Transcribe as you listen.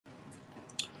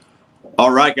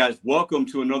All right, guys, welcome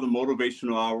to another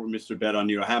motivational hour with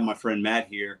Mr.BetonYou. I have my friend Matt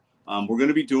here. We're going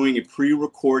to be doing a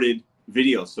pre-recorded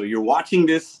video. So you're watching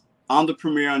this on the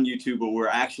premiere on YouTube, but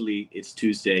it's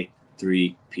Tuesday,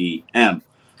 3 p.m.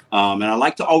 And I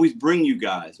like to always bring you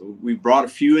guys. We brought a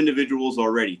few individuals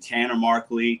already, Tanner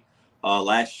Markley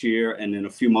last year. And then a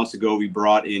few months ago, we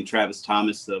brought in Travis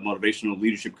Thomas, the motivational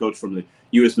leadership coach from the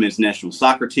U.S. men's national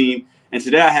soccer team. And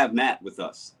today I have Matt with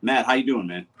us. Matt, how you doing,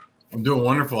 man? I'm doing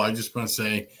wonderful. I just want to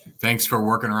say thanks for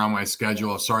working around my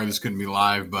schedule. Sorry this couldn't be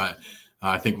live, but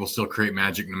I think we'll still create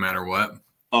magic no matter what.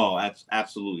 Oh,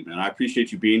 absolutely, man. I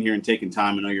appreciate you being here and taking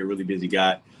time. I know you're a really busy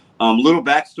guy. Little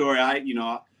backstory.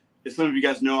 As some of you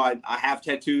guys know, I have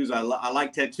tattoos. I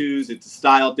like tattoos. It's a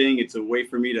style thing. It's a way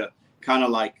for me to kind of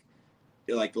like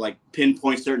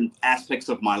pinpoint certain aspects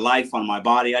of my life on my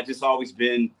body. I've always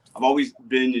been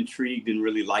intrigued and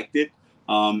really liked it.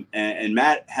 And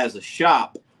Matt has a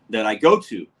shop that I go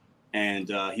to, and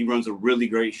he runs a really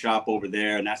great shop over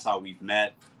there, and that's how we've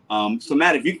met. So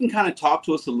Matt, if you can kind of talk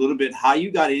to us a little bit how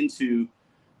you got into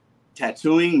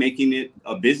tattooing, making it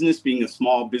a business, being a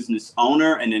small business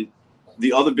owner, and then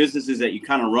the other businesses that you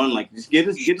kind of run, like just get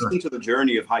us into the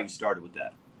journey of how you started with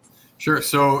that. Sure.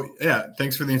 So yeah,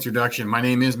 thanks for the introduction. My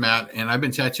name is Matt, and I've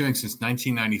been tattooing since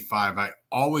 1995. I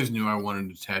always knew I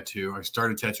wanted to tattoo. I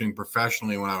started tattooing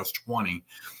professionally when I was 20.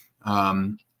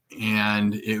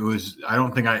 And it was, I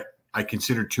don't think I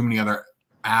considered too many other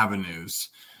avenues.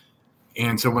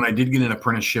 And so when I did get an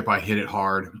apprenticeship, I hit it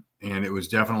hard. And it was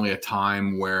definitely a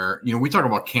time where, we talk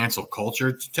about cancel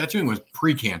culture. Tattooing was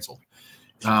pre-canceled.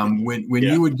 When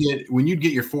you'd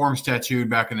get your forms tattooed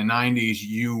back in the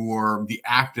 90s, the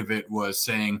act of it was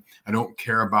saying, I don't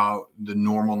care about the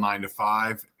normal 9 to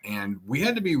 5. And we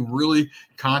had to be really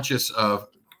conscious of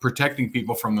protecting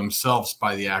people from themselves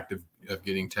by the act of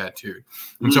getting tattooed.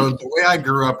 And so the way I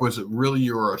grew up was really,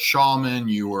 you were a shaman,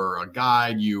 you were a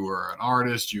guide, you were an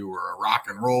artist, you were a rock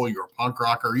and roll, you were a punk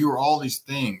rocker, you were all these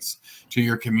things to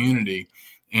your community.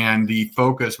 And the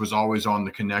focus was always on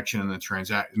the connection and the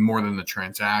transaction more than the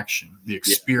transaction. The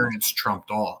experience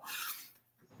trumped all.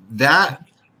 That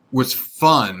was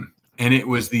fun. And it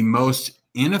was the most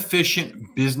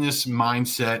inefficient business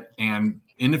mindset and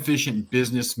inefficient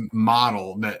business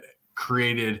model that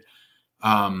created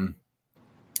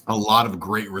a lot of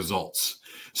great results.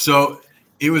 So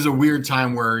it was a weird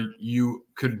time where you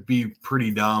could be pretty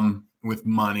dumb with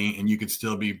money and you could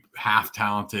still be half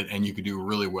talented and you could do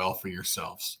really well for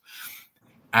yourselves.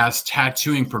 As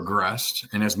tattooing progressed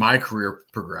and as my career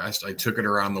progressed, I took it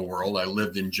around the world. I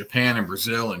lived in Japan and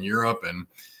Brazil and Europe, and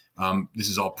this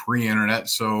is all pre-internet.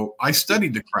 So I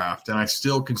studied the craft, and I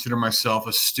still consider myself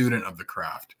a student of the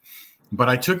craft. But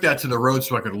I took that to the road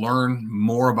so I could learn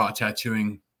more about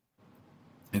tattooing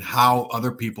and how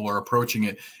other people are approaching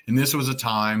it. And this was a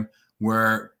time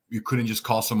where you couldn't just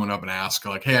call someone up and ask,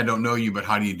 like, hey, I don't know you, but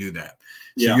how do you do that?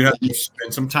 So you have to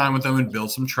spend some time with them and build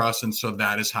some trust. And so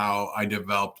that is how I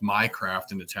developed my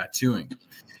craft into tattooing.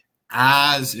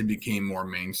 As it became more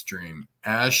mainstream,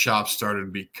 as shops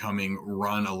started becoming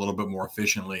run a little bit more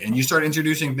efficiently, and you start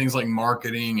introducing things like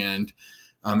marketing and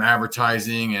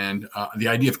advertising, and the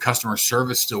idea of customer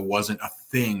service still wasn't a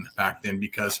thing back then,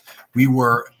 because we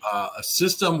were a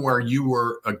system where you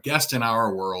were a guest in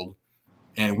our world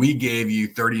and we gave you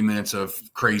 30 minutes of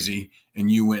crazy and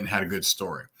you went and had a good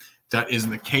story. That isn't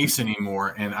the case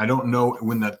anymore. And I don't know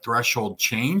when that threshold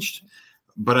changed,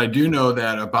 but I do know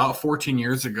that about 14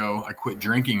 years ago, I quit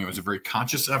drinking. It was a very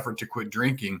conscious effort to quit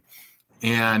drinking.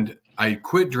 And I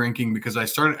quit drinking because I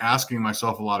started asking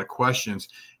myself a lot of questions.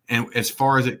 And as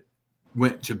far as it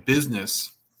went to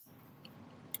business,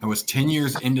 I was 10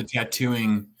 years into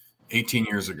tattooing 18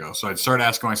 years ago. So I'd started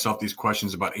asking myself these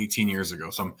questions about 18 years ago.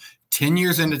 So I'm 10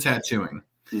 years into tattooing.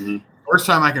 First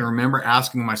time I can remember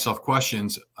asking myself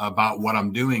questions about what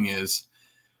I'm doing is,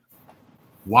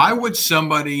 why would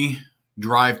somebody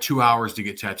drive 2 hours to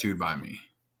get tattooed by me?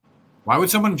 Why would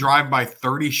someone drive by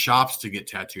 30 shops to get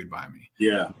tattooed by me?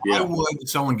 Why would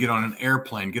someone get on an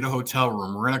airplane, get a hotel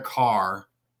room, rent a car,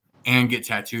 and get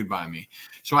tattooed by me?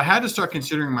 So I had to start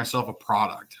considering myself a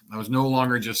product. I was no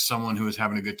longer just someone who was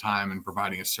having a good time and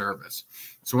providing a service.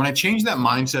 So when I changed that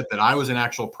mindset that I was an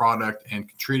actual product and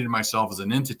treated myself as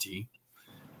an entity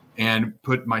and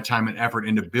put my time and effort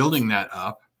into building that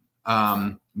up,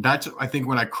 that's, I think,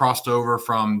 when I crossed over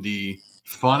from the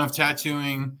fun of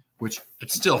tattooing, which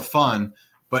it's still fun,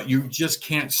 but you just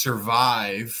can't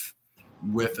survive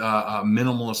with a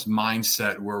minimalist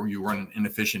mindset where you run an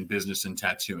inefficient business in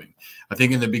tattooing. I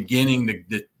think in the beginning,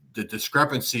 the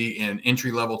discrepancy in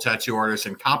entry-level tattoo artists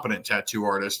and competent tattoo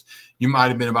artists, you might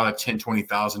have been about a $10,000,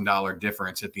 $20,000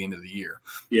 difference at the end of the year.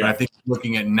 Yeah. But I think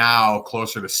looking at now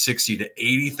closer to $60,000 to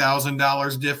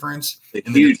 $80,000 difference.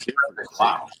 In huge difference.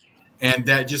 Wow. And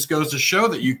that just goes to show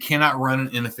that you cannot run an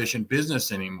inefficient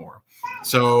business anymore.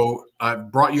 So I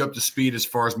brought you up to speed as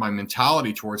far as my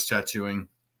mentality towards tattooing.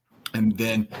 And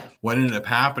then what ended up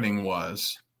happening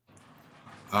was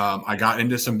I got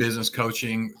into some business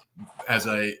coaching as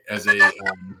a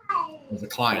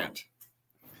client.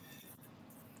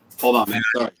 Hold on, man.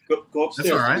 Sorry. Go upstairs.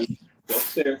 That's all right. Go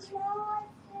upstairs.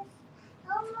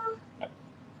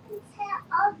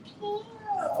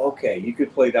 Okay, you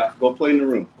could play that. Go play in the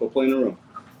room. Go play in the room.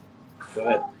 Go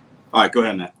ahead. All right, go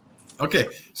ahead, Matt. Okay,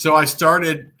 so I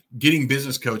started getting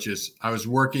business coaches. I was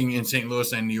working in St.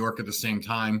 Louis and New York at the same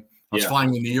time. I was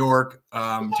flying to New York,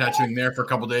 tattooing there for a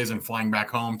couple of days and flying back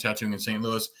home, tattooing in St.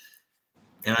 Louis.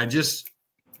 And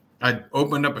I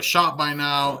opened up a shop by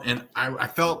now, and I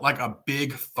felt like a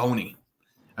big phony.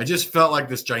 I just felt like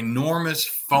this ginormous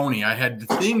phony. I had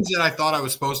the things that I thought I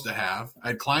was supposed to have. I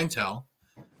had clientele.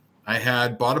 I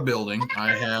had bought a building.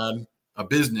 I had a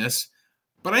business.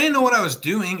 But I didn't know what I was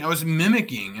doing. I was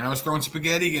mimicking, and I was throwing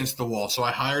spaghetti against the wall. So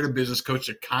I hired a business coach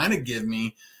to kind of give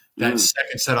me that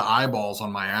second set of eyeballs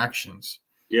on my actions.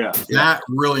 Yeah. That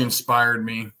really inspired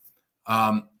me.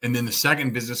 And then the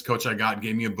second business coach I got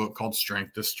gave me a book called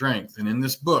Strength to Strength. And in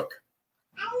this book,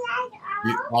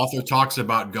 the author talks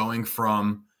about going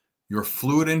from your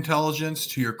fluid intelligence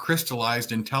to your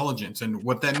crystallized intelligence. And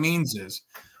what that means is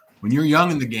when you're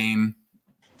young in the game,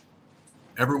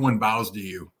 everyone bows to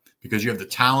you because you have the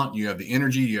talent, you have the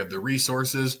energy, you have the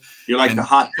resources. You're like the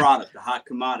hot product, the hot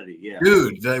commodity. Yeah.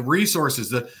 Dude, the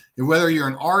resources, whether you're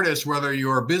an artist, whether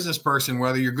you're a business person,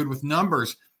 whether you're good with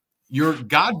numbers, your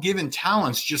God-given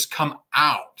talents just come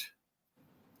out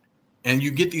and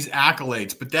you get these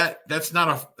accolades, but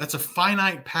that's a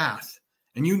finite path.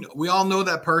 And we all know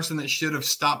that person that should have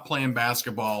stopped playing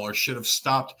basketball or should have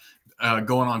stopped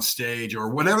going on stage or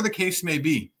whatever the case may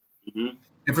be. Mm-hmm.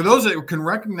 And for those that can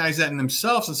recognize that in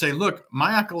themselves and say, look,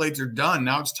 my accolades are done.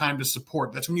 Now it's time to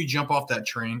support. That's when you jump off that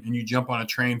train and you jump on a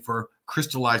train for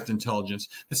crystallized intelligence.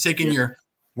 That's taking your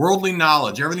worldly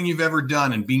knowledge, everything you've ever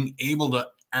done, and being able to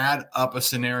add up a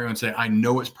scenario and say, I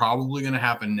know it's probably going to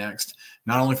happen next,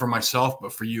 not only for myself,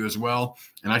 but for you as well.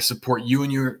 And I support you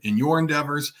in your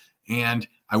endeavors. And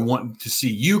I want to see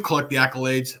you collect the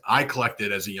accolades I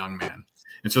collected as a young man.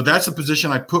 And so that's the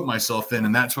position I put myself in.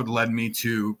 And that's what led me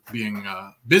to being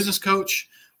a business coach,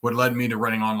 what led me to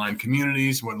running online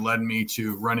communities, what led me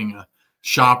to running a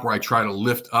shop where I try to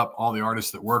lift up all the artists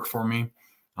that work for me.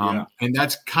 And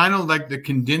that's kind of like the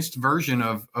condensed version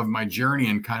of my journey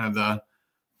and kind of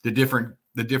the different,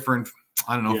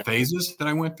 I don't know, phases that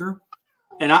I went through.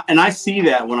 And I see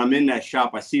that when I'm in that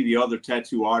shop. I see the other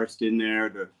tattoo artists in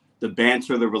there, the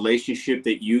banter, the relationship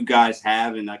that you guys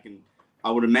have. And I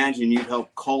would imagine you'd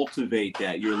help cultivate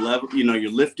that. You're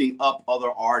lifting up other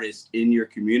artists in your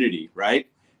community, right?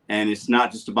 And it's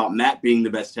not just about Matt being the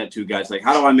best tattoo guy. It's like,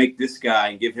 how do I make this guy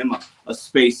and give him a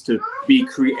space to be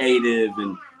creative?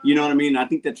 And you know what I mean? I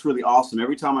think that's really awesome.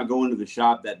 Every time I go into the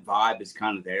shop, that vibe is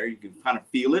kind of there. You can kind of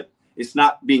feel it. It's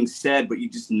not being said, but you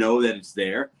just know that it's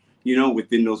there,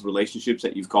 within those relationships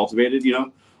that you've cultivated,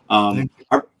 I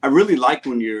really like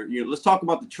when let's talk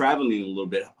about the traveling a little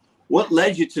bit. What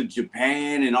led you to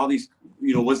Japan and all these,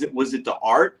 was it the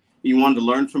art you wanted to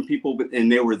learn from people and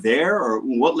they were there, or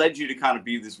what led you to kind of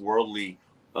be this worldly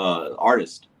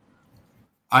artist?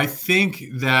 I think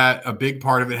that a big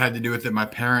part of it had to do with that my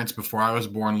parents, before I was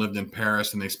born, lived in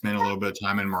Paris and they spent a little bit of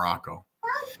time in Morocco.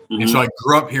 Mm-hmm. And so I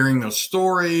grew up hearing those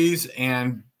stories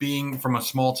and being from a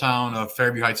small town of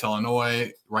Fairview Heights,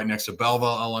 Illinois, right next to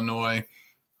Belleville, Illinois.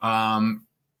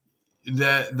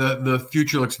 The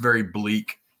future looks very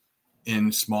bleak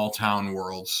in small town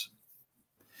worlds.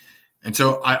 And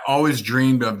so I always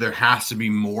dreamed of there has to be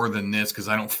more than this because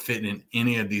I don't fit in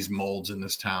any of these molds in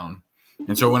this town.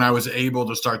 And so when I was able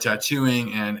to start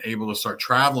tattooing and able to start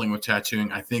traveling with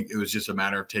tattooing, I think it was just a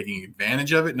matter of taking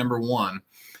advantage of it, number one.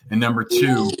 And number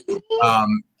two,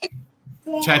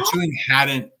 tattooing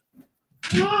hadn't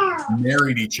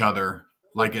married each other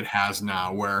like it has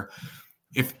now, where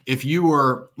if you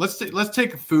were, let's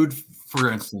take food,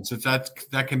 for instance, if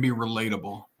that can be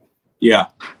relatable. Yeah.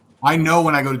 I know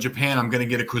when I go to Japan, I'm going to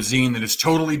get a cuisine that is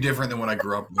totally different than what I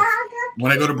grew up with.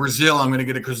 When I go to Brazil, I'm going to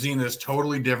get a cuisine that is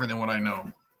totally different than what I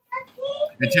know.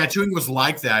 And tattooing was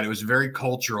like that. It was very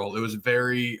cultural. It was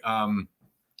very,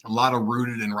 a lot of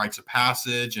rooted in rites of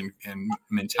passage and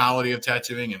mentality of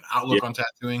tattooing and outlook on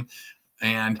tattooing.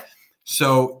 And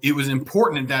So it was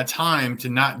important at that time to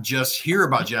not just hear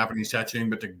about Japanese tattooing,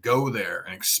 but to go there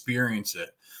and experience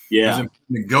it. Yeah. It was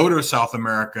important to go to South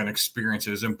America and experience it.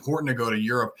 It was important to go to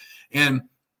Europe. And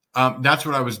that's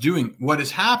what I was doing. What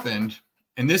has happened,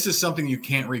 and this is something you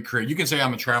can't recreate. You can say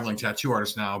I'm a traveling tattoo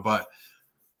artist now, but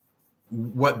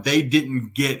what they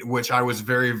didn't get, which I was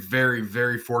very, very,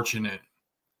 very fortunate,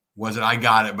 was that I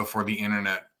got it before the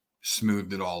internet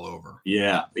smoothed it all over.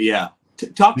 Yeah. Yeah.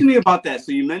 Talk to me about that.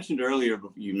 So you mentioned earlier,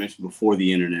 you mentioned before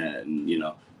the internet, and, you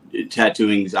know,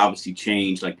 tattooing has obviously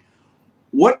changed. Like,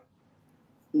 when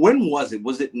was it?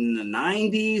 Was it in the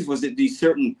 90s? Was it these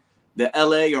certain, the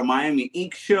LA or Miami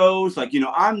Ink shows? Like, you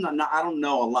know, I don't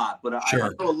know a lot, but I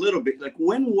know a little bit. Like,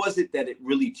 when was it that it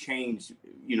really changed?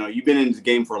 You know, you've been in the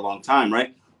game for a long time,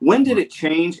 right? When did it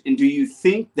change? And do you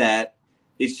think that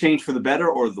it's changed for the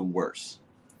better or the worse?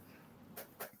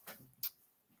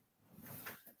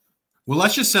 Well,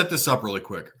 let's just set this up really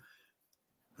quick.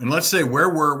 And let's say, where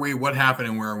were we? What happened?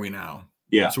 And where are we now?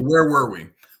 Yeah. So where were we?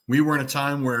 We were in a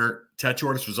time where tattoo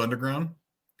artist was underground.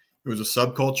 It was a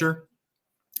subculture.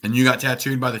 And you got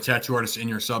tattooed by the tattoo artist in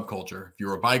your subculture. If you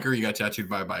were a biker, you got tattooed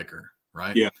by a biker,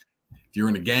 right? Yeah. If you were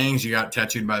in the gangs, you got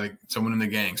tattooed by someone in the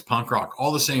gangs. Punk rock,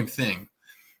 all the same thing.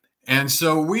 And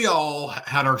so we all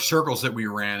had our circles that we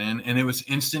ran in, and it was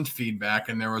instant feedback,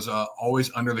 and there was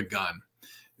always under the gun.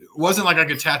 It wasn't like I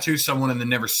could tattoo someone and then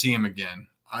never see him again.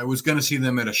 I was going to see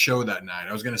them at a show that night.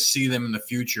 I was going to see them in the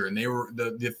future. And they were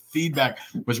the feedback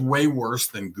was way worse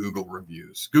than Google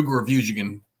reviews. Google reviews you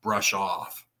can brush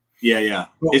off. Yeah, yeah.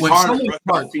 But it's hard to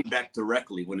brush feedback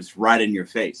directly when it's right in your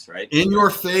face, right? In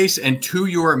your face and to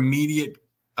your immediate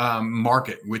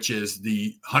market, which is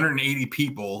the 180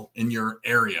 people in your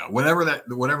area, whatever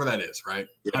that is, right?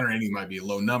 Yeah. 180 might be a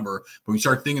low number, but we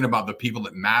start thinking about the people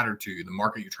that matter to you, the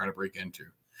market you're trying to break into.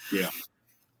 Yeah.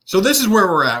 So this is where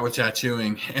we're at with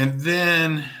tattooing. And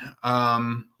then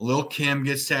Lil' Kim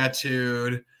gets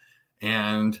tattooed,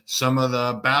 and some of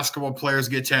the basketball players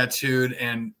get tattooed,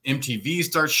 and MTV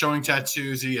starts showing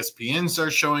tattoos, ESPN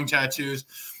starts showing tattoos.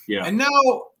 Yeah. And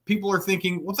now people are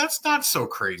thinking, well, that's not so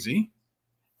crazy.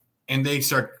 And they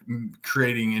start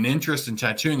creating an interest in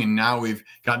tattooing. And now we've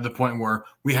gotten to the point where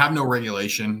we have no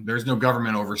regulation. There's no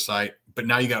government oversight. But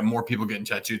now you got more people getting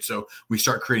tattooed. So we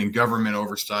start creating government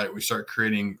oversight. We start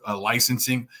creating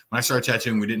licensing. When I started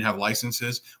tattooing, we didn't have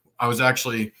licenses. I was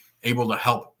actually able to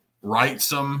help write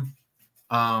some,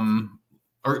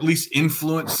 or at least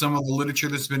influence some of the literature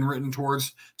that's been written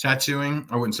towards tattooing.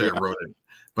 I wouldn't say I wrote it,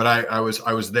 but I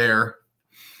was there.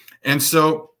 And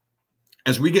so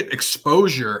as we get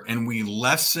exposure and we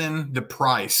lessen the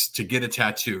price to get a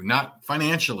tattoo, not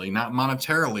financially, not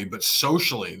monetarily, but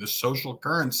socially, the social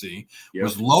currency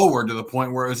was lower to the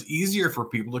point where it was easier for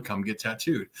people to come get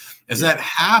tattooed. As that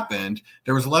happened,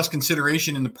 there was less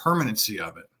consideration in the permanency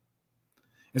of it.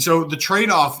 And so the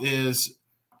trade-off is,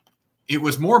 it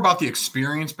was more about the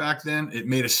experience back then. It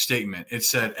made a statement. It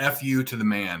said F you to the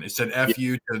man. It said F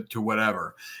you to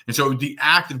whatever. And so the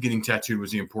act of getting tattooed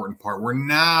was the important part, where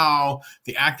now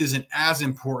the act isn't as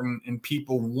important and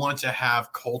people want to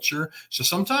have culture. So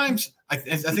sometimes I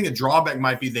think a drawback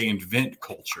might be they invent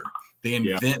culture. They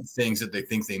invent things that they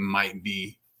think they might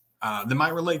be, that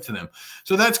might relate to them.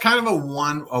 So that's kind of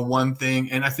a one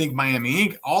thing. And I think Miami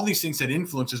Ink, all these things that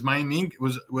influences Miami Ink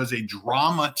was a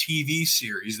drama TV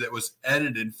series that was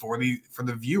edited for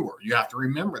the viewer. You have to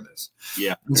remember this.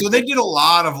 Yeah. And so they did a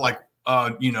lot of like,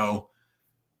 you know,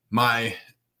 my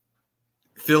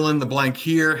fill in the blank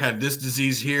here, had this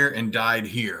disease here and died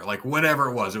here, like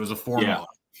whatever it was a formula. Yeah.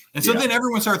 And so then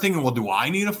everyone started thinking, well, do I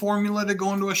need a formula to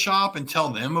go into a shop and tell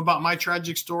them about my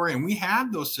tragic story? And we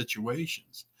had those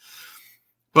situations.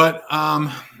 But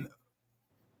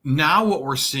now what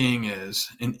we're seeing is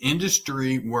an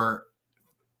industry where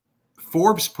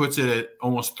Forbes puts it at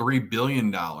almost $3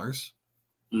 billion.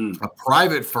 A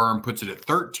private firm puts it at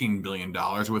 $13 billion,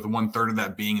 with 1/3 of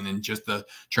that being in just the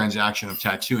transaction of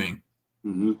tattooing.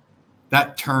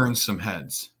 That turns some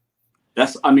heads.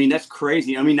 That's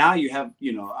crazy. I mean, now you have,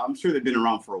 you know, I'm sure they've been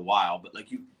around for a while, but like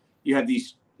you have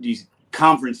these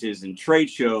conferences and trade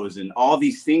shows and all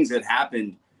these things that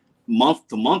happen month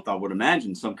to month, I would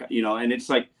imagine, you know, and it's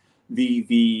like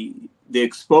the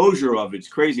exposure of it's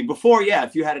crazy. Before,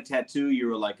 if you had a tattoo, you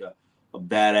were like a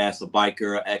badass, a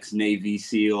biker, ex-Navy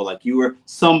SEAL, like you were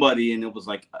somebody, and it was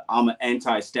like, I'm an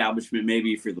anti-establishment,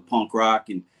 maybe if you're the punk rock.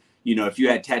 And, you know, if you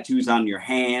had tattoos on your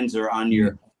hands or on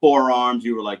your forearms,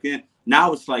 you were like,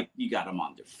 now it's like you got them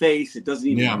on their face. It doesn't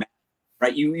even matter,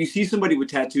 right? You see somebody with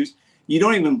tattoos, you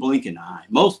don't even blink an eye.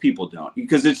 Most people don't,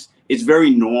 because it's very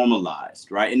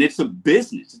normalized, right? And it's a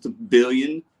business. It's $1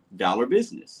 billion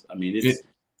business. I mean, it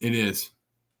is.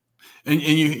 And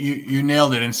you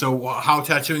nailed it. And so how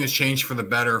tattooing has changed for the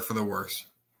better or for the worse?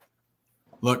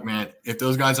 Look, man, if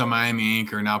those guys on Miami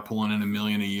Ink are now pulling in $1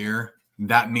 million a year,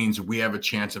 that means we have a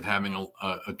chance of having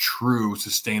a true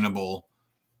sustainable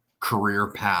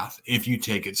career path if you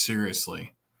take it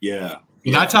seriously. Yeah.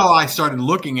 And that's how I started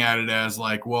looking at it, as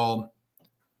like, well,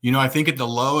 you know, I think at the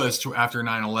lowest after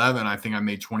 9/11, I think I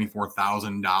made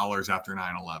 $24,000 after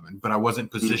 9/11, but I wasn't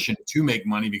positioned to make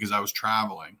money because I was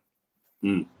traveling.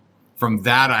 From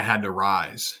that, I had to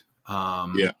rise.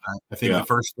 I think the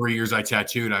first 3 years I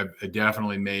tattooed, I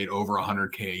definitely made over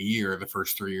 $100K a year. The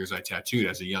first 3 years I tattooed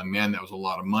as a young man, that was a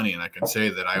lot of money. And I can say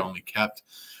that I only kept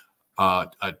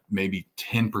maybe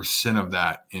 10% of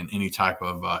that in any type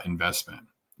of investment,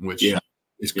 which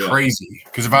is crazy.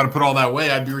 Because if I had to put all that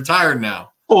away, I'd be retired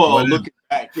now. Oh, looking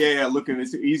back. Looking,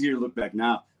 it's easier to look back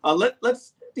now.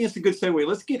 Let's, I think it's a good segue.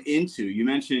 Let's get into, you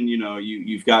mentioned, you know,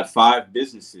 you've got 5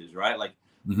 businesses, right? Like,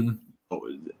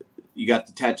 you got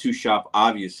the tattoo shop,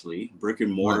 obviously, brick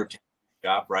and mortar tattoo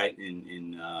shop, right?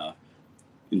 In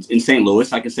St.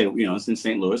 Louis, I can say, you know, it's in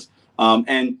St. Louis.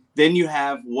 And then you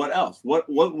have what else? What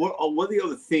are the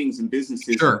other things and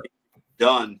businesses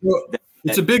done? Well,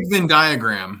 it's a big Venn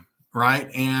diagram, right?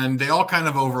 And they all kind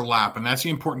of overlap, and that's the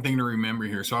important thing to remember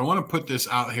here. So I want to put this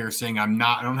out here saying I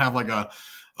don't have like a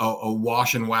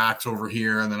wash and wax over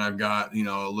here, and then I've got, you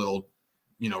know, a little,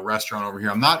 you know, restaurant over here.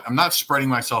 I'm not spreading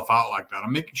myself out like that.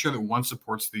 I'm making sure that one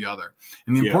supports the other.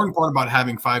 And the important part about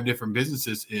having 5 different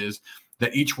businesses is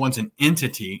that each one's an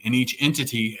entity, and each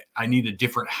entity, I need a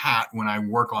different hat when I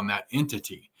work on that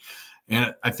entity.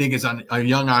 And I think as a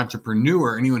young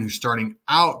entrepreneur, anyone who's starting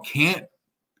out can't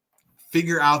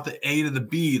figure out the A to the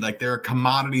B, like they're a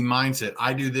commodity mindset.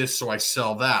 I do this, so I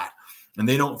sell that. And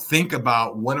they don't think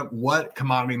about what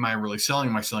commodity am I really selling?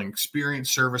 Am I selling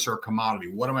experience, service, or a commodity?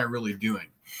 What am I really doing?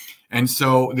 And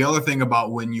so the other thing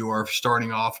about when you are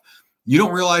starting off, you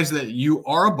don't realize that you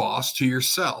are a boss to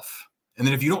yourself. And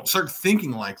then if you don't start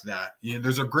thinking like that, you know,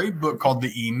 there's a great book called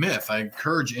The E-Myth. I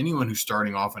encourage anyone who's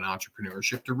starting off in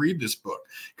entrepreneurship to read this book,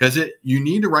 because you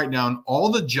need to write down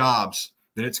all the jobs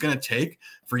that it's going to take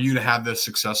for you to have this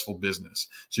successful business.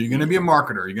 So you're going to be a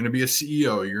marketer, you're going to be a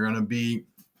CEO, you're going to be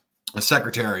a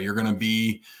secretary, you're going to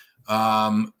be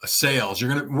a sales, you're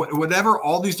going to whatever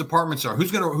all these departments are.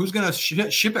 Who's going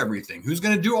to ship everything? Who's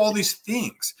going to do all these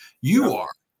things? You are,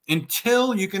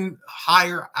 until you can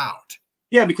hire out.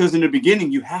 Yeah, because in the beginning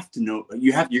you have to know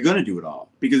you're going to do it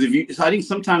all. Because so I think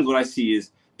sometimes what I see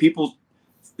is people,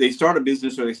 they start a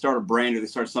business or they start a brand or they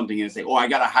start something and they say, oh, I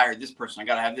got to hire this person, I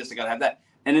got to have this, I got to have that,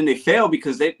 and then they fail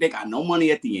because they got no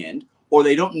money at the end, or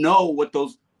they don't know what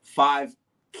those 5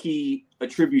 key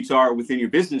attributes are within your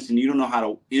business, and you don't know how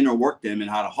to inner work them and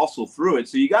how to hustle through it.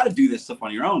 So you got to do this stuff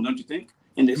on your own, don't you think?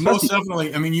 And most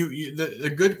definitely. I mean, the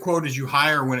good quote is you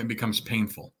hire when it becomes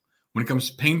painful. When it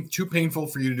becomes too painful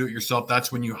for you to do it yourself,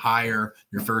 that's when you hire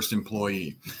your first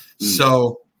employee.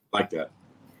 So like that.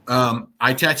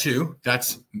 I tattoo.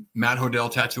 That's Matt Hodel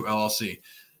Tattoo LLC.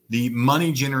 The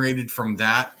money generated from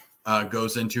that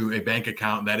goes into a bank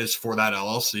account that is for that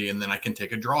LLC, and then I can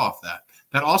take a draw off that.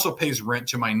 That also pays rent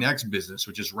to my next business,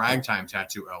 which is Ragtime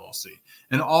Tattoo LLC.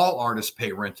 And all artists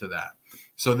pay rent to that.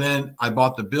 So then I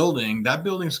bought the building. That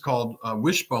building is called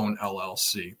Wishbone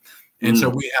LLC. And so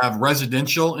we have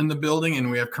residential in the building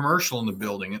and we have commercial in the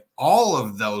building. And all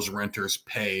of those renters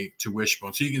pay to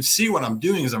Wishbone. So you can see what I'm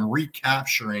doing is I'm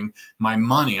recapturing my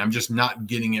money. I'm just not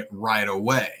getting it right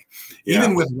away.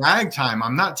 Even with Ragtime,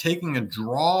 I'm not taking a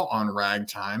draw on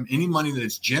Ragtime. Any money that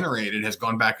it's generated has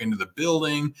gone back into the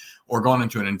building or gone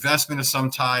into an investment of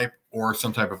some type or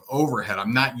some type of overhead.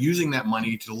 I'm not using that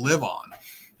money to live on.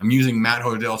 I'm using Matt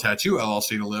Hodel Tattoo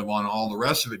LLC to live on. All the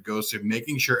rest of it goes to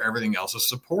making sure everything else is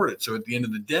supported. So at the end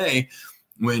of the day,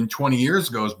 when 20 years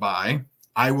goes by,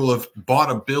 I will have bought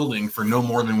a building for no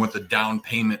more than what the down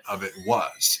payment of it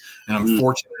was. And I'm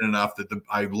fortunate enough that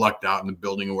I lucked out in the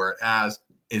building where it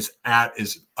is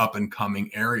up and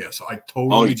coming area. So I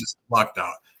totally just lucked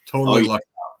out. Totally lucked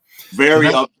out.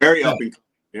 Very up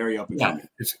and coming.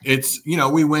 It's you know,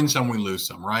 we win some, we lose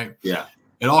some, right? Yeah.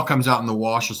 It all comes out in the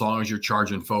wash as long as you're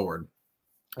charging forward.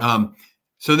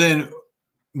 So then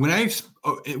when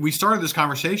we started this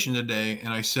conversation today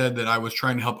and I said that I was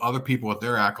trying to help other people with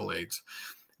their accolades,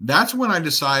 that's when I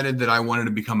decided that I wanted to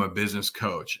become a business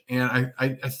coach. And I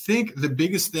think the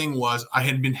biggest thing was I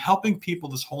had been helping people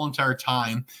this whole entire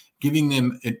time, giving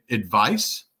them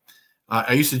advice.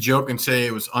 I used to joke and say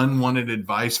it was unwanted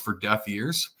advice for deaf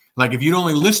ears. Like if you'd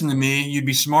only listen to me, you'd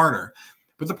be smarter.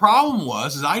 But the problem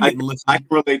is I didn't listen. I can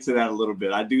relate to that a little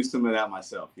bit. I do some of that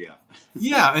myself. Yeah.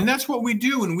 Yeah, and that's what we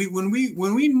do when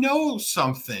we know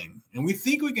something and we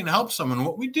think we can help someone.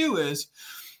 What we do is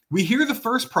we hear the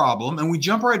first problem and we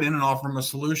jump right in and offer them a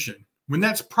solution when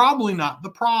that's probably not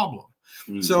the problem.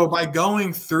 So by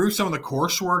going through some of the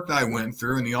coursework that I went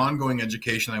through and the ongoing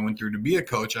education I went through to be a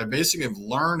coach, I basically have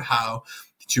learned how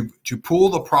to pull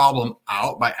the problem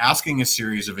out by asking a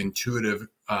series of intuitive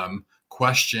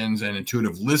questions and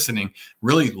intuitive listening,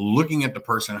 really looking at the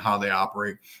person, how they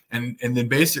operate, and then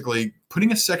basically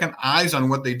putting a second eyes on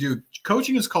what they do.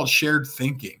 Coaching is called shared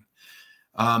thinking.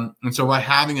 And so by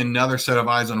having another set of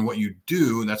eyes on what you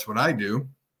do, that's what I do,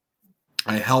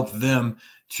 I help them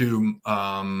to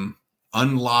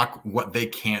unlock what they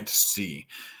can't see.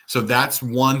 So that's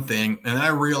one thing. And I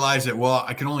realized that, well,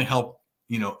 I can only help,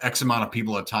 X amount of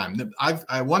people at a time.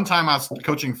 One time I was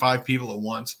coaching 5 people at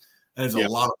once. That is a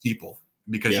lot of people,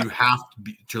 because you have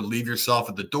to leave yourself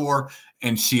at the door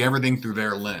and see everything through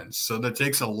their lens. So that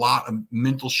takes a lot of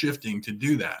mental shifting to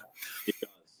do that. It does,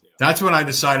 That's when I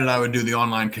decided I would do the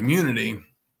online community.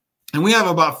 And we have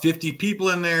about 50 people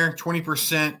in there,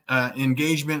 20%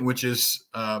 engagement, which is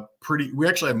pretty. We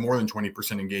actually have more than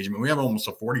 20% engagement. We have almost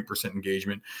a 40%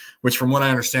 engagement, which from what I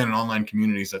understand in online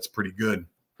communities, that's pretty good.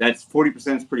 That's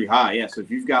 40% is pretty high. Yeah. So if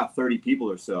you've got 30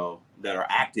 people or so that are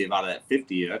active out of that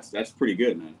 50, that's pretty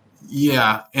good, man.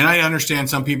 Yeah. And I understand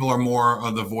some people are more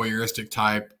of the voyeuristic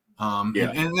type.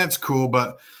 And that's cool.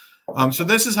 But so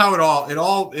this is how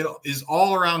it is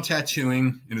all around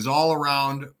tattooing. It is all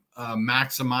around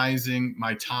maximizing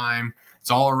my time. It's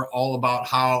all about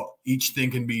how each thing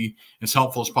can be as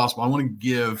helpful as possible. I want to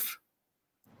give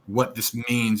what this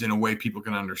means in a way people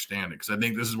can understand it, because I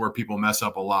think this is where people mess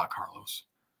up a lot, Carlos.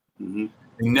 Mm-hmm.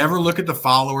 They never look at the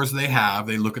followers they have.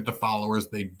 They look at the followers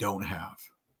they don't have.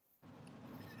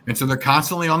 And so they're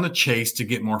constantly on the chase to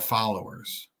get more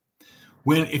followers.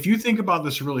 If you think about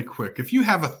this really quick, if you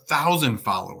have 1,000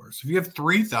 followers, if you have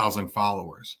 3,000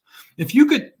 followers, if you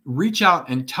could reach out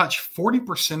and touch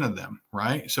 40% of them,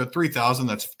 right? So 3,000,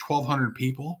 that's 1,200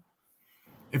 people.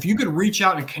 If you could reach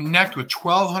out and connect with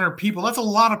 1,200 people, that's a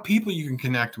lot of people you can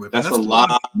connect with. That's a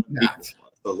lot of people. That's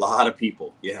a lot of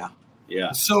people. Yeah.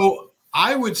 Yeah. So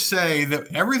I would say that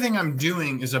everything I'm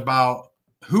doing is about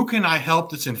who can I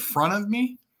help that's in front of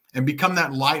me and become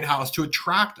that lighthouse to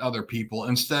attract other people,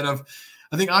 instead of,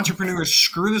 I think entrepreneurs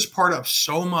screw this part up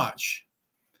so much.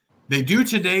 They do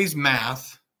today's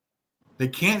math. They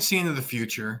can't see into the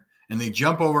future, and they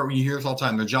jump over. You hear this all the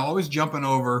time. They're always jumping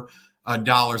over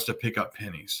dollars to pick up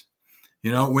pennies.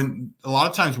 When a lot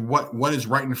of times what is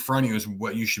right in front of you is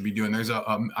what you should be doing.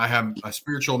 I have a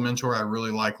spiritual mentor I really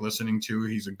like listening to.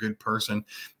 He's a good person.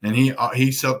 And he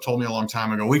told me a long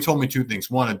time ago, he told me 2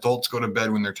 things. One, adults go to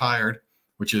bed when they're tired,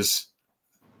 which is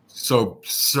so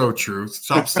true.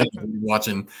 Stop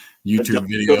watching YouTube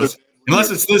videos.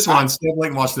 Unless it's this one, stay late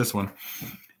and watch this one.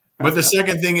 But the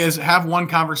second thing is have one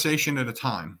conversation at a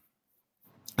time.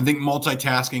 I think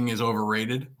multitasking is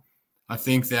overrated. I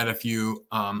think that if you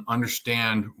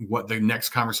understand what the next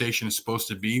conversation is supposed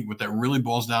to be, what that really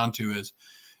boils down to is,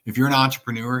 if you're an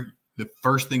entrepreneur, the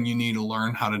first thing you need to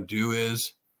learn how to do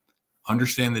is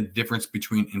understand the difference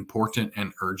between important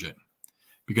and urgent,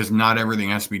 because not everything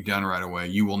has to be done right away.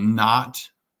 You will not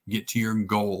get to your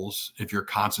goals if you're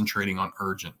concentrating on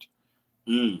urgent.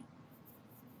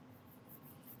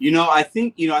 I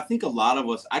think a lot of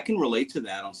us, I can relate to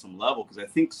that on some level, because I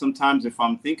think sometimes if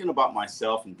I'm thinking about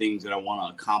myself and things that I want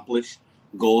to accomplish,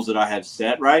 goals that I have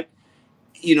set, right?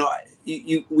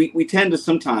 We tend to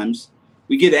sometimes,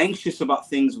 we get anxious about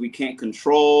things we can't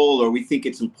control, or we think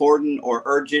it's important or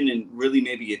urgent and really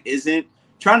maybe it isn't.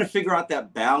 Trying to figure out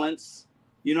that balance,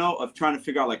 of trying to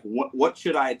figure out like what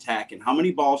should I attack and how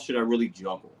many balls should I really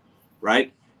juggle,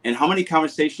 right? And how many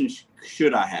conversations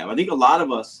should I have? I think a lot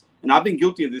of us, and I've been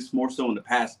guilty of this more so in the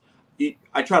past,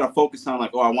 I try to focus on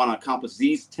like, I want to accomplish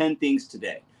these 10 things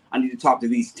today. I need to talk to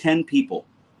these 10 people.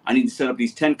 I need to set up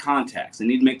these 10 contacts. I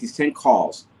need to make these 10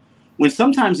 calls. When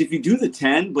sometimes if you do the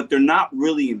 10, but they're not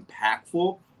really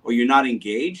impactful or you're not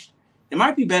engaged, it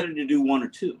might be better to do 1 or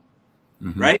 2,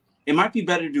 right? It might be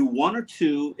better to do 1 or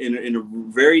 2 in a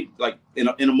very, like, in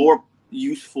a more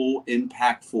useful,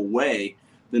 impactful way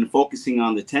than focusing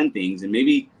on the 10 things. And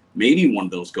maybe one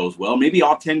of those goes well. Maybe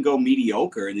all 10 go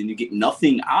mediocre and then you get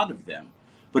nothing out of them.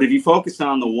 But if you focus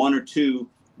on the 1 or 2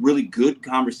 really good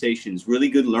conversations, really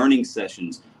good learning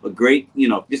sessions, a great,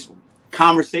 this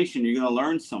conversation, you're going to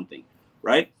learn something,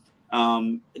 right?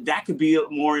 That could be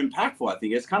more impactful. I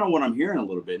think it's kind of what I'm hearing a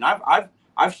little bit. And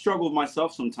I've struggled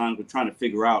myself sometimes with trying to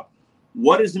figure out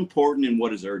what is important and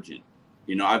what is urgent.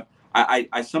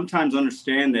 I sometimes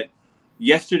understand that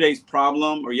yesterday's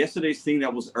problem or yesterday's thing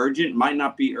that was urgent might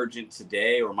not be urgent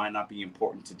today or might not be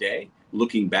important today,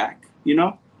 looking back, you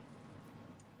know?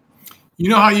 You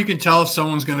know how you can tell if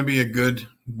someone's going to be a good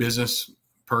business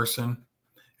person?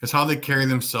 It's how they carry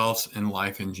themselves in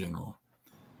life in general.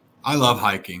 I love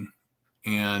hiking,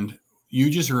 and you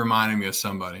just reminded me of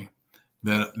somebody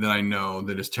that I know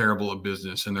that is terrible at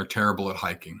business, and they're terrible at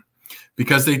hiking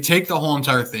because they take the whole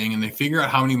entire thing and they figure out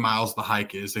how many miles the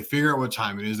hike is. They figure out what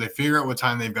time it is. They figure out what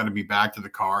time they've got to be back to the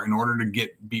car in order to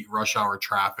beat rush hour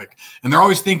traffic. And they're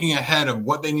always thinking ahead of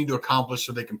what they need to accomplish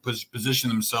so they can position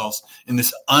themselves in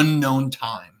this unknown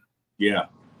time. Yeah.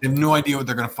 They have no idea what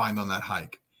they're going to find on that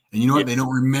hike. And you know what? They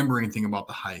don't remember anything about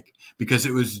the hike because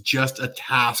it was just a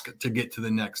task to get to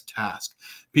the next task.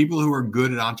 People who are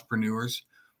good at entrepreneurs,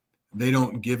 they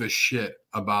don't give a shit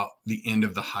about the end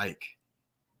of the hike.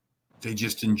 They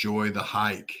just enjoy the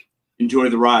hike. Enjoy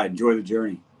the ride, enjoy the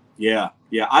journey. Yeah.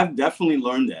 Yeah. I've definitely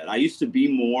learned that. I used to be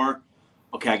more,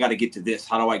 okay, I got to get to this.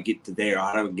 How do I get to there?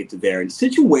 How do I get to there? And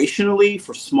situationally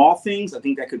for small things, I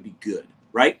think that could be good,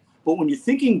 right? But when you're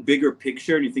thinking bigger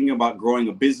picture and you're thinking about growing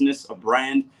a business, a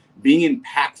brand, being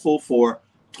impactful for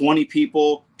 20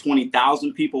 people,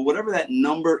 20,000 people, whatever that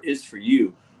number is for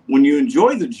you, when you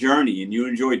enjoy the journey and you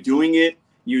enjoy doing it,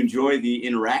 you enjoy the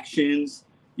interactions,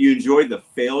 you enjoy the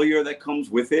failure that comes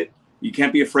with it. You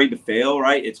can't be afraid to fail,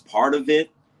 right? It's part of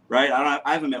it, right?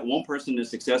 I haven't met one person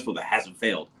that's successful that hasn't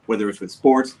failed, whether it's with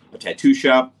sports, a tattoo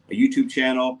shop, a YouTube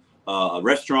channel, a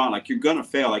restaurant. Like, you're going to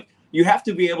fail. Like, you have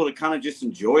to be able to kind of just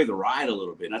enjoy the ride a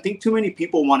little bit. And I think too many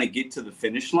people want to get to the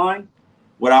finish line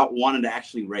without wanting to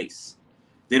actually race.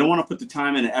 They don't want to put the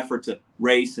time and the effort to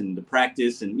race and to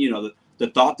practice and, you know, the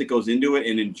thought that goes into it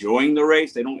and enjoying the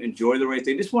race. They don't enjoy the race.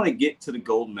 They just want to get to the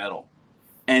gold medal.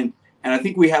 And I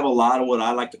think we have a lot of what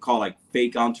I like to call like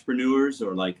fake entrepreneurs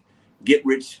or like get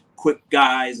rich quick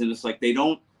guys. And it's like, they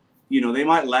don't, you know, they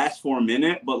might last for a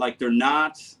minute, but like they're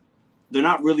not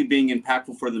really being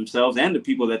impactful for themselves and the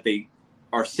people that they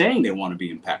are saying they want to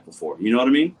be impactful for. You know what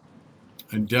I mean?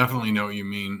 I definitely know what you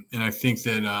mean. And I think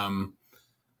that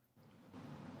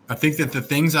the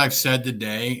things I've said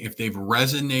today, if they've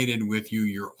resonated with you,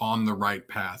 you're on the right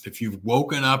path. If you've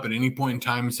woken up at any point in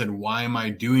time and said, why am I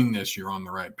doing this? You're on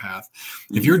the right path.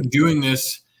 If you're doing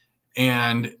this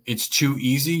and it's too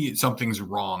easy, something's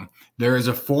wrong. There is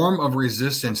a form of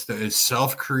resistance that is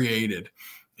self-created.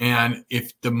 And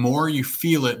if the more you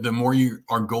feel it, the more you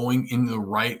are going in the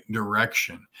right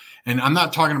direction. And I'm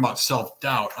not talking about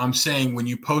self-doubt. I'm saying when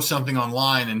you post something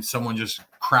online and someone just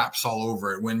craps all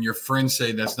over it, when your friends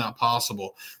say that's not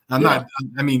possible. I'm not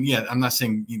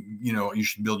saying, you know, you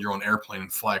should build your own airplane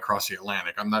and fly across the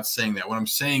Atlantic. I'm not saying that. What I'm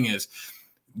saying is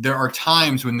there are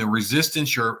times when the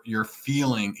resistance you're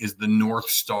feeling is the North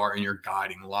Star and your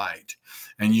guiding light.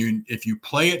 And if you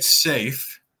play it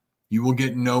safe, you will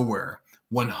get nowhere.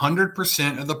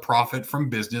 100% of the profit from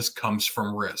business comes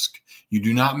from risk. You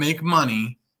do not make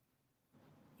money.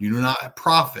 You do not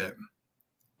profit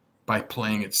by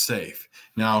playing it safe.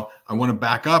 Now, I want to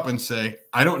back up and say,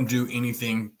 I don't do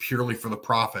anything purely for the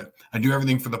profit. I do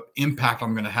everything for the impact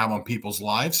I'm going to have on people's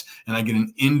lives. And I get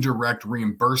an indirect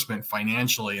reimbursement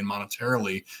financially and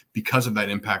monetarily because of that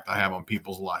impact I have on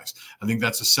people's lives. I think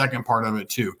that's the second part of it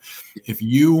too. If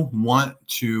you want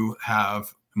to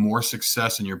have more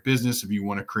success in your business, if you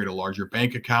want to create a larger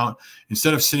bank account,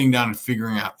 instead of sitting down and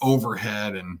figuring out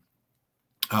overhead and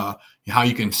how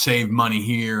you can save money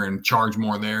here and charge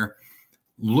more there,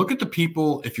 look at the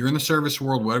people. If you're in the service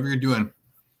world, whatever you're doing,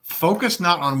 focus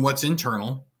not on what's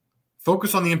internal,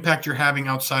 focus on the impact you're having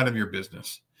outside of your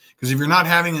business. Because if you're not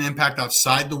having an impact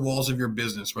outside the walls of your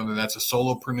business, whether that's a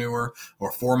solopreneur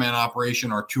or 4-man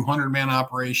operation or 200-man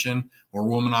operation or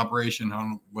woman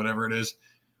operation, whatever it is,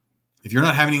 if you're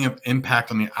not having an impact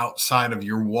on the outside of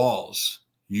your walls,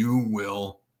 you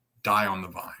will die on the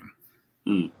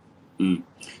vine.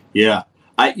 Yeah.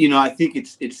 I think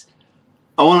it's,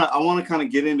 I want to kind of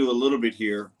get into a little bit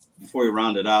here before we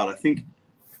round it out. I think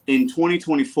in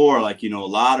 2024, like, you know, a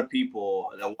lot of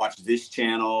people that watch this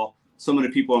channel, some of the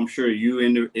people I'm sure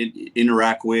you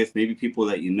interact with, maybe people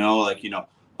that, you know, like, you know,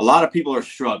 a lot of people are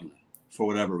struggling for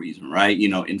whatever reason, right? You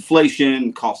know,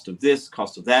 inflation, cost of this,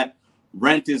 cost of that.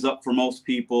 Rent is up for most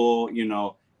people. You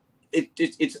know,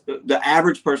 it's the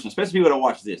average person, especially people that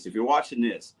watch this. If you're watching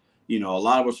this, you know, a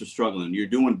lot of us are struggling. You're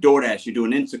doing DoorDash, you're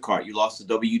doing Instacart, you lost a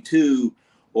W-2,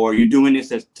 or you're doing this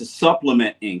to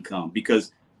supplement income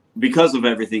because of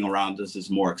everything around us is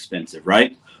more expensive,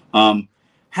 right?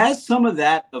 Has some of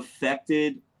that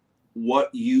affected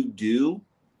what you do,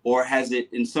 or has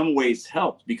it in some ways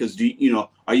helped? Because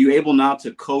are you able now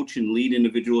to coach and lead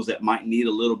individuals that might need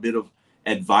a little bit of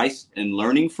advice and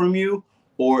learning from you,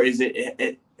 or is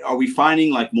are we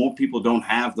finding like more people don't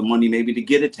have the money maybe to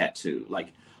get a tattoo? Like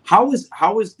how is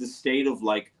the state of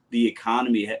like the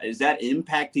economy? Is that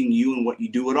impacting you and what you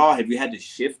do at all? Have you had to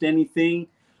shift anything?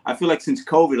 I feel like since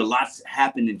COVID, a lot's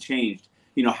happened and changed.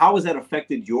 You know, how has that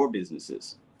affected your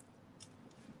businesses?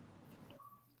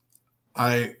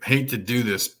 I hate to do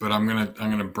this, but I'm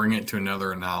gonna bring it to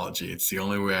another analogy. It's the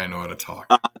only way I know how to talk.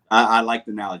 I like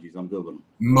the analogies. I'm good with them.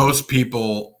 Most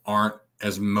people aren't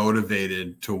as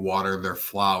motivated to water their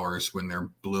flowers when they're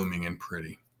blooming and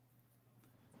pretty.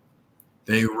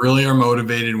 They really are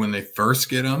motivated when they first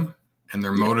get them, and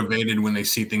they're motivated when they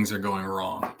see things are going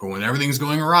wrong. But when everything's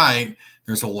going right,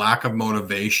 there's a lack of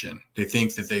motivation. They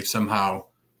think that they've somehow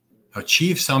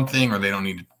achieved something, or they don't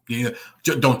need to.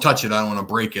 Don't touch it. I don't want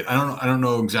to break it. I don't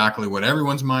know exactly what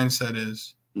everyone's mindset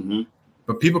is,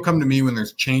 but people come to me when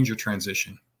there's change or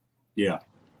transition. Yeah.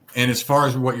 And as far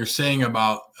as what you're saying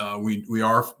about, we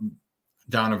are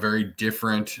down a very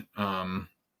different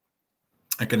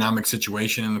economic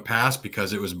situation in the past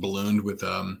because it was ballooned with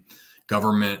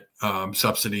government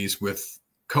subsidies with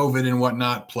COVID and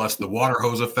whatnot, plus the water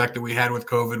hose effect that we had with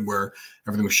COVID, where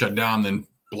everything was shut down, then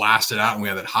blasted out, and we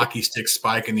had that hockey stick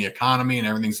spike in the economy, and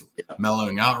everything's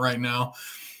mellowing out right now.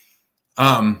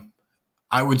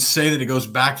 I would say that it goes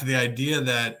back to the idea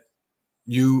that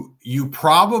you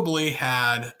probably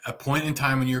had a point in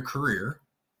time in your career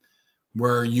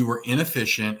where you were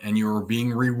inefficient and you were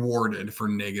being rewarded for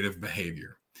negative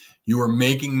behavior. You were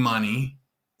making money,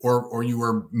 or you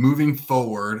were moving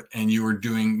forward and you were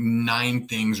doing 9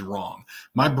 things wrong.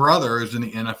 My brother is in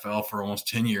the NFL for almost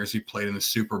 10 years. He played in the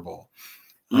Super Bowl.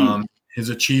 His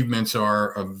achievements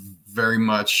are very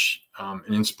much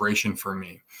an inspiration for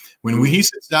me. When he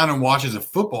sits down and watches a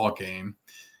football game,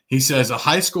 he says a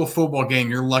high school football game,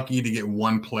 you're lucky to get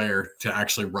one player to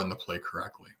actually run the play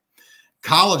correctly.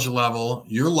 College level,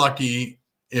 you're lucky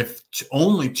if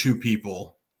only 2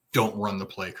 people don't run the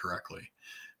play correctly.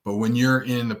 But when you're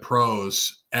in the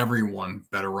pros, everyone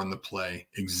better run the play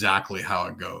exactly how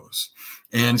it goes.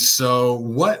 And so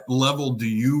what level do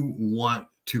you want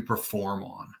to perform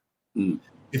on?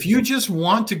 If you just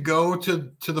want to go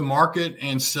to the market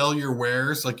and sell your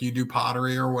wares, like you do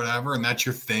pottery or whatever, and that's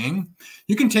your thing,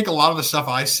 you can take a lot of the stuff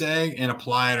I say and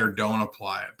apply it or don't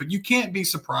apply it. But you can't be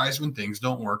surprised when things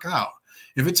don't work out.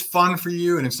 If it's fun for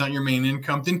you and it's not your main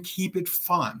income, then keep it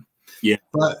fun. Yeah.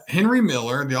 But Henry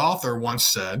Miller, the author,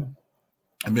 once said,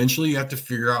 eventually you have to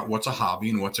figure out what's a hobby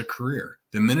and what's a career.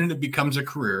 The minute it becomes a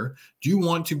career, do you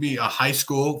want to be a high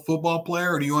school football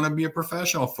player, or do you want to be a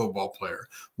professional football player?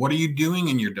 What are you doing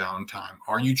in your downtime?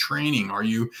 Are you training? Are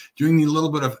you doing a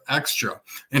little bit of extra?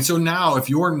 And so now if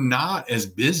you're not as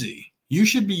busy, you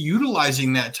should be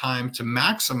utilizing that time to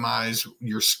maximize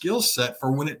your skill set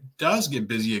for when it does get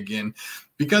busy again,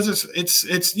 because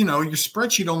it's you know, your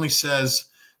spreadsheet only says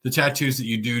the tattoos that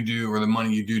you do or the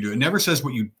money you do. It never says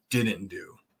what you didn't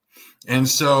do. And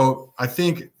so I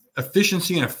think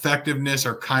efficiency and effectiveness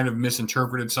are kind of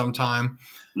misinterpreted sometimes.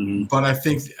 But I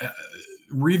think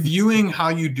reviewing how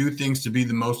you do things to be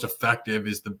the most effective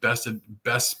is the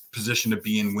best position to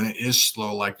be in when it is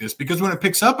slow like this. Because when it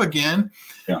picks up again,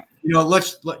 you know,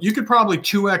 you could probably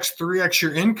 2x, 3x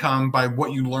your income by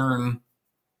what you learn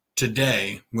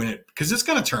today, because it's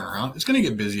going to turn around. It's going to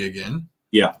get busy again.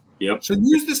 Yeah. Yep. So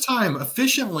use this time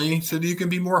efficiently so that you can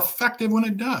be more effective when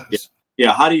it does.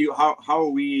 Yeah. How are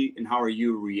we and how are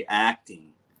you reacting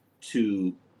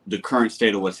to the current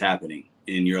state of what's happening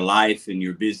in your life, in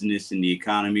your business, in the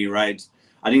economy, right?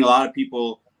 I think a lot of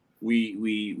people,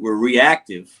 we're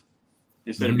reactive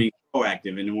instead of being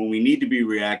proactive. And when we need to be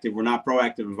reactive, we're not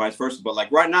proactive, and vice versa. But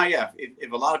like right now,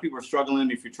 if a lot of people are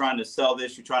struggling, if you're trying to sell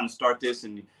this, you're trying to start this,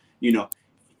 and you know,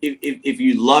 if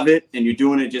you love it and you're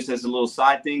doing it just as a little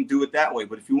side thing, do it that way.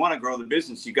 But if you want to grow the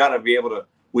business, you got to be able to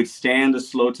withstand the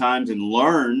slow times and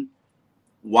learn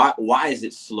why is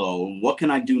it slow, and what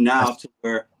can I do now to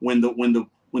where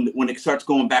when it starts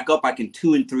going back up, I can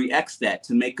 2 and 3x that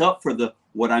to make up for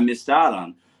what I missed out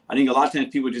on. I think a lot of times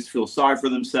people just feel sorry for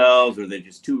themselves, or they're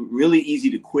just really easy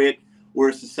to quit. We're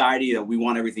a society that we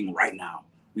want everything right now.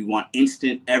 We want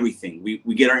instant everything.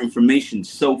 We get our information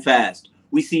so fast.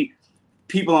 We see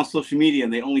people on social media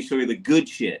and they only show you the good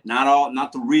shit,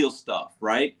 not the real stuff,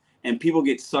 right? And people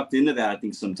get sucked into that, I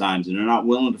think, sometimes, and they're not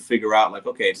willing to figure out, like,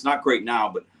 okay, it's not great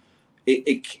now, but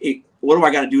what do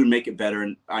I got to do to make it better?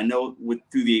 And I know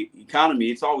through the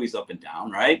economy, it's always up and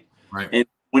down, right? Right. And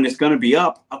when it's going to be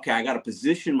up, okay, I got to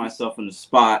position myself in a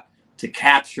spot to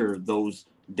capture those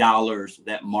dollars,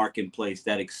 that marketplace,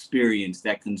 that experience,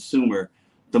 that consumer,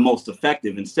 the most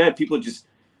effective. Instead, people just,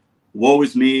 woe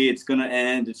is me, it's going to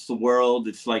end, it's the world,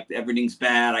 it's like everything's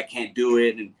bad, I can't do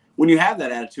it. And when you have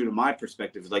that attitude, in my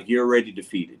perspective, it's like you're already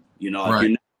defeated. You know, like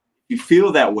Right. you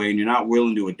feel that way and you're not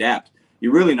willing to adapt.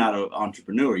 You're really not an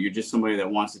entrepreneur. You're just somebody that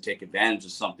wants to take advantage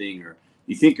of something, or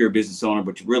you think you're a business owner,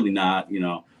 but you're really not. You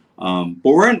know,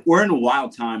 but we're in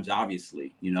wild times,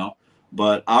 obviously. You know,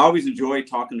 but I always enjoy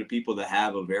talking to people that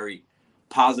have a very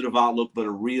positive outlook, but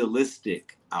a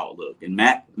realistic outlook. And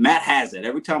Matt has it.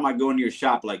 Every time I go into your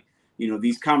shop, like, you know,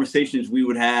 these conversations we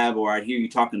would have, or I'd hear you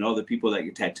talking to other people that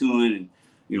you're tattooing, and,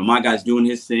 you know, my guy's doing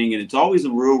his thing, and it's always a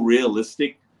real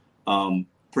realistic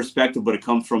perspective, but it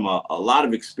comes from a lot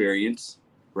of experience,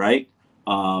 right?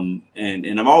 And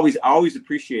I always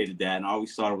appreciated that, and I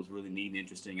always thought it was really neat and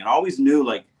interesting, and I always knew,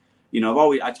 like, you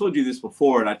know, I told you this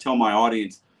before, and I tell my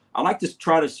audience, I like to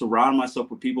try to surround myself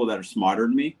with people that are smarter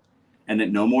than me and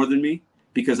that know more than me,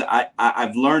 because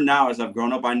I've learned now as I've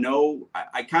grown up. I know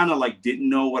I kind of like didn't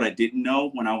know what I didn't know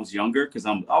when I was younger, because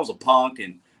I was a punk,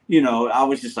 and, you know, I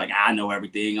was just like, I know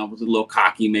everything. I was a little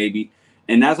cocky maybe.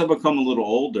 And as I become a little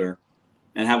older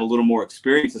and have a little more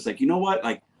experience, it's like, you know what,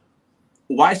 like,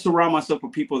 why surround myself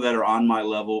with people that are on my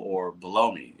level or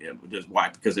below me? Just why?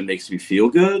 Because it makes me feel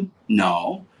good?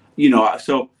 No, you know.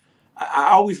 So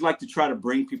I always like to try to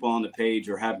bring people on the page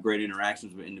or have great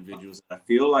interactions with individuals that I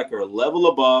feel like are a level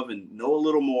above and know a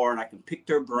little more, and I can pick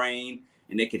their brain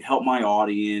and they can help my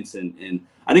audience. And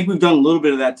I think we've done a little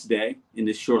bit of that today in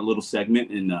this short little segment,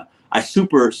 and I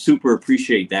super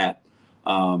appreciate that.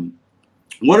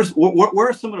 Where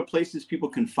are some of the places people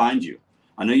can find you?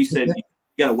 I know you said you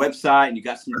got a website and you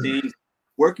got some things.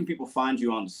 Where can people find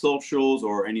you on the socials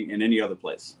or any other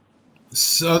place?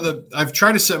 So I've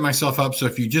tried to set myself up so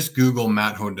if you just Google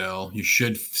Matt Hodel, you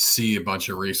should see a bunch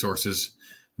of resources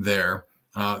there.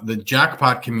 The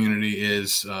Jackpot community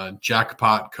is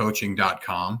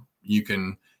jackpotcoaching.com. You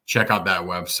can check out that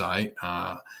website.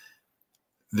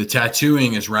 The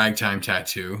tattooing is Ragtime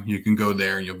Tattoo. You can go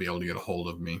there and you'll be able to get a hold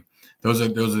of me. Those are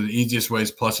the easiest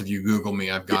ways. Plus, if you Google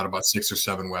me, I've got about 6 or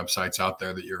 7 websites out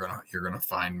there that you're gonna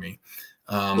find me.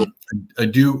 I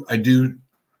do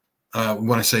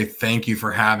want to say thank you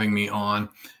for having me on.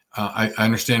 I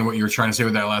understand what you were trying to say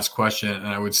with that last question, and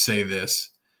I would say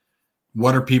this: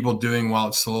 what are people doing while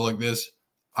it's slow like this?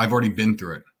 I've already been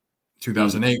through it.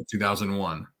 2008,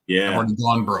 2001. Yeah, I've already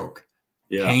gone broke.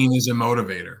 Yeah. Pain is a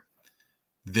motivator.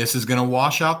 This is going to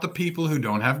wash out the people who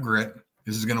don't have grit.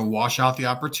 This is going to wash out the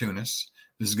opportunists.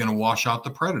 This is going to wash out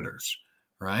the predators,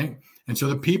 right? And so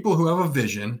the people who have a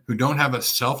vision, who don't have a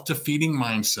self-defeating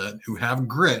mindset, who have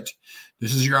grit,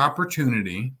 this is your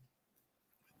opportunity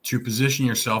to position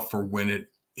yourself for when it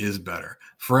is better.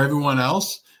 For everyone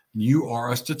else, you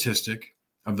are a statistic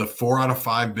of the 4 out of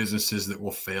 5 businesses that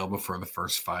will fail before the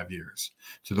first 5 years.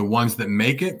 So the ones that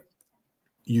make it,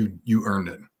 you earned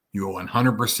it. You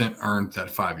 100% earned that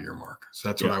 5-year mark. So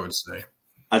that's what I would say.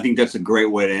 I think that's a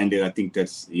great way to end it. I think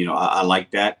that's, you know, I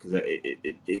like that, because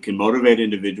it can motivate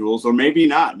individuals, or maybe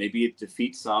not. Maybe it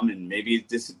defeats some, and maybe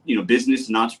this, you know, business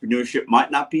and entrepreneurship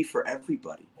might not be for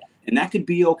everybody. And that could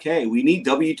be okay. We need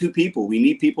W-2 people. We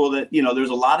need people that, you know, there's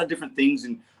a lot of different things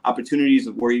and opportunities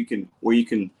where you can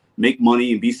make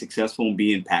money and be successful and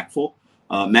be impactful.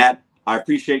 Matt, I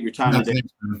appreciate your time today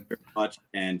very much,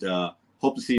 and hope to see you.